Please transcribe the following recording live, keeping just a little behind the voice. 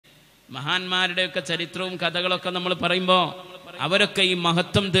മഹാന്മാരുടെയൊക്കെ ചരിത്രവും കഥകളൊക്കെ നമ്മൾ പറയുമ്പോൾ അവരൊക്കെ ഈ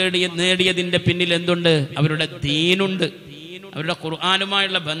മഹത്വം നേടിയതിന്റെ പിന്നിൽ എന്തുണ്ട്? അവരുടെ ദീനുണ്ട്, അവരുടെ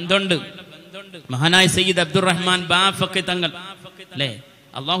ഖുർആനുമായുള്ള ബന്ധമുണ്ട്. മഹാനായ സയ്യിദ് അബ്ദുറഹ്മാൻ ബാഫഖി തങ്ങൾ അല്ലേ,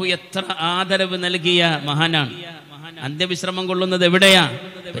 അള്ളാഹു എത്ര ആദരവ് നൽകിയ മഹാനാണ്. അന്ത്യവിശ്രമം കൊള്ളുന്നത് എവിടെയാ?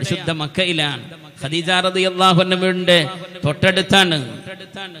 പരിശുദ്ധ മക്കയിലാണ്. ഖദീജ റളിയല്ലാഹു അൻഹയുടെ തൊട്ടടുത്താണ്.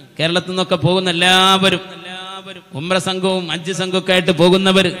 കേരളത്തിൽ നിന്നൊക്കെ പോകുന്ന എല്ലാവരും, ഉംറ സംഘവും ഹജ്ജ് സംഘമൊക്കെ ആയിട്ട്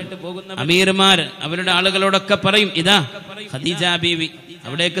പോകുന്നവർ, അമീർമാർ, അവരുടെ ആളുകളോടൊക്കെ പറയും, ഇതാ ഖദീജ ബീവി,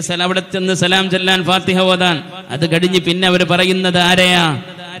 അവിടേക്ക് അവിടെ ചെന്ന് സലാം ചൊല്ലാൻ, ഫാത്തിഹ ഓതാൻ. അത് കഴിഞ്ഞ് പിന്നെ അവർ പറയുന്നത് ആരെയാ?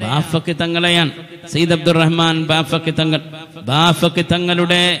 ബാഫഖി തങ്ങളെയാണ്. സയ്യിദ് അബ്ദുറഹ്മാൻ ബാഫഖി തങ്ങൾ. ബാഫഖി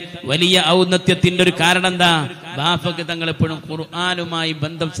തങ്ങളുടെ വലിയ ഔന്നത്യത്തിന്റെ ഒരു കാരണം എന്താ? ബാഫഖി തങ്ങൾ എപ്പോഴും ഖുർആനുമായി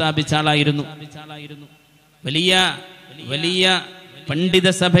ബന്ധം സ്ഥാപിച്ച ആളായിരുന്നു. വലിയ വലിയ പണ്ഡിത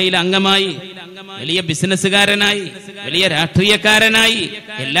സഭയിലെ അംഗമായി, വലിയ ബിസിനസ്സുകാരനായി, വലിയ രാഷ്ട്രീയക്കാരനായി,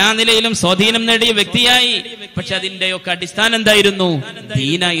 എല്ലാ നിലയിലും സ്വാധീനം നേടിയ വ്യക്തിയായി. പക്ഷെ അതിന്റെയൊക്കെ അടിസ്ഥാനം എന്തായിരുന്നു?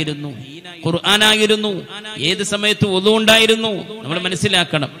 ദീനായിരുന്നു, ഖുർആനായിരുന്നു. ഏത് സമയത്ത് വുളു ഉണ്ടായിരുന്നു. നമ്മൾ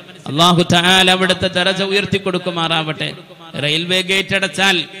മനസ്സിലാക്കണം, അല്ലാഹു തആല അവിടുത്തെ ദറജ ഉയർത്തി കൊടുക്കുമാറാവട്ടെ. റെയിൽവേ ഗേറ്റ്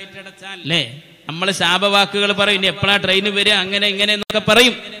അടച്ചാൽ അല്ലേ, നമ്മൾ ശാപവാക്കുകൾ പറയും, ഇനി എപ്പോഴാ ട്രെയിൻ വരിക, അങ്ങനെ ഇങ്ങനെ എന്നൊക്കെ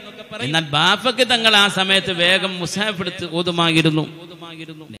പറയും. എന്നാൽ ബാഫഖി തങ്ങൾ ആ സമയത്ത് വേഗം മുസാഫ് എടുത്ത് ഓതുമായിരുന്നു.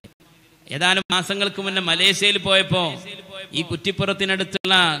 ഏതാനും മാസങ്ങൾക്ക് മുന്നേ മലേഷ്യയിൽ പോയപ്പോ ഈ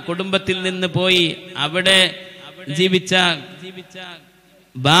കുറ്റിപ്പുറത്തിനടുത്തുള്ള കുടുംബത്തിൽ നിന്ന് പോയി അവിടെ ജീവിച്ച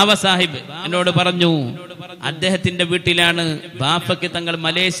ബാവ സാഹിബ് എന്നോട് പറഞ്ഞു, അദ്ദേഹത്തിന്റെ വീട്ടിലാണ് ബാഫഖി തങ്ങൾ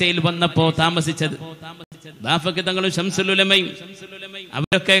മലേഷ്യയിൽ വന്നപ്പോ താമസിച്ചത്. ബാഫഖി തങ്ങളും ശംസുൽ ഉലമയും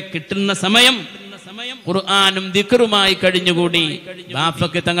അവരൊക്കെ കിട്ടുന്ന സമയം ഖുർആനും ദിക്റുമായി കഴിഞ്ഞുകൂടി.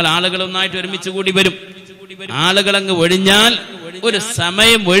 ബാഫഖി തങ്ങൾ ആളുകളൊന്നായിട്ട് ഒരുമിച്ച് കൂടി വരും. ആളുകൾ അങ്ങ് ഒഴിഞ്ഞാൽ, ഒരു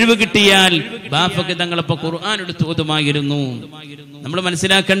സമയം ഒഴിവ് കിട്ടിയാൽ ബാഫഖി തങ്ങളിപ്പോ ഖുർആൻ എടുത്ത് ഓതുമായിരുന്നു. നമ്മൾ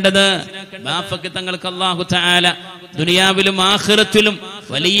മനസ്സിലാക്കേണ്ടത്, ബാഫഖി തങ്ങൾക്ക് അല്ലാഹു തആല ദുനിയാവിലും ആഖിറത്തിലും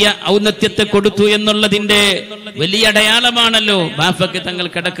വലിയ ഔന്നത്യത്തെ കൊടുത്തു എന്നുള്ളതിന്റെ വലിയ അടയാളമാണല്ലോ ബാഫഖി തങ്ങൾ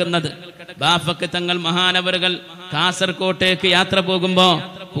കിടക്കുന്നത്. ബാഫഖി തങ്ങൾ മഹാനവറുകൾ കാസർകോട്ടേക്ക് യാത്ര പോകുമ്പോ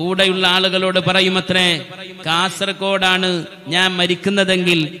കൂടെയുള്ള ആളുകളോട് പറയുമത്രേ, കാസർഗോഡാണ് ഞാൻ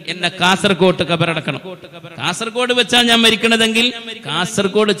മരിക്കുന്നതെങ്കിൽ എന്നെ കാസർഗോഡ് കബറടക്കണം. കാസർഗോഡ് വെച്ചാൽ ഞാൻ മരിക്കുന്നതെങ്കിൽ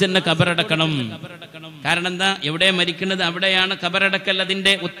കാസർഗോഡ് ചെന്ന് കബറടക്കണം. കാരണം എന്താ? എവിടെ മരിക്കുന്നത് അവിടെയാണ് കബറടക്കൽ.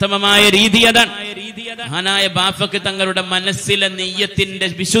 അതിന്റെ ഉത്തമമായ രീതി അതാണ്. മഹാനായ ബാഫഖി തങ്ങളുടെ മനസ്സിലെ നിയ്യത്തിന്റെ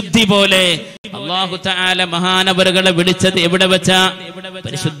വിശുദ്ധി പോലെ അല്ലാഹു തആല മഹാനവറുകളെ വിളിച്ചത് എവിടെ വെച്ചാ?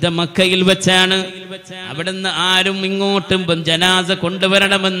 പരിശുദ്ധ മക്കയിൽ വെച്ചാണ്. അവിടുന്ന് ആരും ഇങ്ങോട്ടും ജനാസ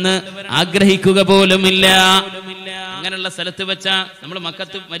കൊണ്ടുവരണമെന്ന് ആഗ്രഹിക്കുക പോലുമില്ല. അങ്ങനെയുള്ള സ്ഥലത്ത് വെച്ചാ നമ്മൾ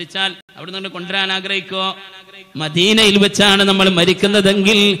മക്കത്ത് മരിച്ചാൽ അവിടെ നിന്ന് കൊണ്ടുവരാൻ ആഗ്രഹിക്കോ? മദീനയിൽ വെച്ചാണ് നമ്മൾ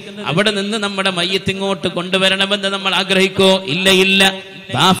മരിക്കുന്നതെങ്കിൽ അവിടെ നിന്ന് നമ്മുടെ മയ്യത്ത് ഇങ്ങോട്ട് കൊണ്ടുവരണമെന്ന് നമ്മൾ ആഗ്രഹിക്കോ? ഇല്ല, ഇല്ല.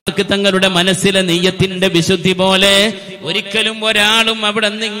 ബാഫഖി തങ്ങളുടെ മനസ്സിലെ നിയ്യത്തിന്റെ വിശുദ്ധി പോലെ ഒരിക്കലും ഒരാളും അവിടെ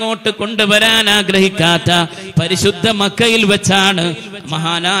നിന്ന് ഇങ്ങോട്ട് കൊണ്ടുവരാൻ ആഗ്രഹിക്കാത്ത പരിശുദ്ധ മക്കയിൽ വെച്ചാണ്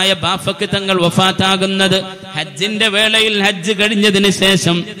മഹാനായ ബാഫഖി തങ്ങൾ വഫാത്താകുന്നത്. ഹജ്ജിന്റെ വേളയിൽ, ഹജ്ജ് കഴിഞ്ഞതിന്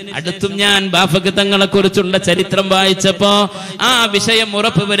ശേഷം അടുത്തും ഞാൻ ബാഫഖി തങ്ങളെ കുറിച്ചുള്ള ചരിത്രം വായിച്ചപ്പോ ആ വിഷയം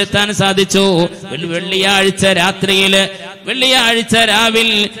ഉറപ്പുവരുത്താൻ സാധിച്ചു. വെള്ളിയാഴ്ച രാത്രിയില്, വെള്ളിയാഴ്ച രാവിൽ,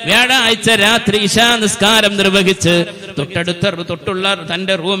 വ്യാഴാഴ്ച രാത്രി ഇശാ നിസ്കാരം നിർവഹിച്ച് തൊട്ടുള്ള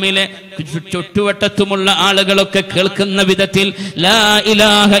തന്റെ റൂമിലെ ചുറ്റുവട്ടത്തുമുള്ള ആളുകളൊക്കെ കേൾക്കുന്ന വിധത്തിൽ ലാ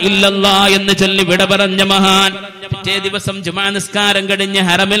ഇലാഹ ഇല്ലല്ലാഹ് എന്ന് ചൊല്ലി വിട പറഞ്ഞ മഹാൻ. പിറ്റേ ദിവസം ജുമാ നിസ്കാരം കഴിഞ്ഞ്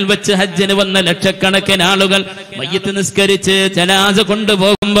ഹറമിൽ വെച്ച് ഹജ്ജിന് വന്ന ലക്ഷക്കണക്കിന് ആളുകൾ മയ്യിത്ത് നിസ്കരിച്ച് ജനാസ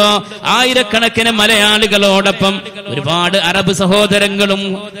കൊണ്ടുപോകുമ്പോ ആയിരക്കണക്കിന് മലയാളികളോടൊപ്പം ഒരുപാട് അറബ് സഹോദരങ്ങളും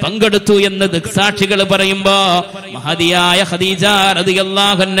പങ്കെടുത്തു എന്ന് ദൃക്സാക്ഷികൾ പറയുമ്പോ മഹദിയായ ഖദീജ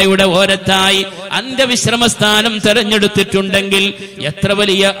റളിയല്ലാഹു അൻഹയുടെ ഓരത്തായി അന്ത്യവിശ്രമസ്ഥാനം തെരഞ്ഞെടുത്തിട്ടുണ്ടെങ്കിൽ എത്ര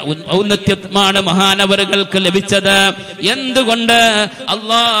വലിയ ഔന്നത്യമാണ് മഹാനവറുകൾക്ക് ലഭിച്ചത്. എന്തുകൊണ്ട്?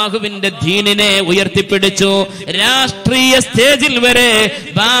 അള്ളാഹുവിന്റെ ദീനിനെ ഉയർത്തിപ്പിടിച്ചു. രാഷ്ട്രീയ സ്റ്റേജിൽ വരെ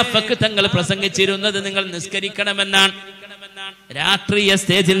ബാഫഖി തങ്ങൾ പ്രസംഗിച്ചിരുന്നത് നിങ്ങൾ നിസ്കരിക്കണമെന്നാണ്. രാഷ്ട്രീയ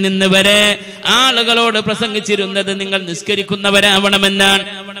സ്റ്റേജിൽ നിന്ന് വരെ ആളുകളോട് പ്രസംഗിച്ചിരുന്നത് നിങ്ങൾ നിസ്കരിക്കുന്നവരാവണമെന്നാണ്.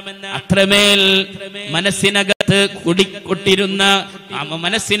 അത്രമേൽ മനസ്സിനകത്ത് കുടികൊട്ടിരുന്ന,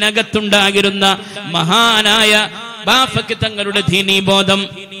 മനസ്സിനകത്തുണ്ടായിരുന്ന മഹാനായ ബാഫഖി തങ്ങളുടെ ദീനീ ബോധം.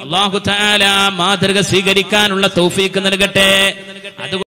 അല്ലാഹു തആല മാതൃക സ്വീകരിക്കാനുള്ള തൗഫീഖ് നൽകട്ടെ.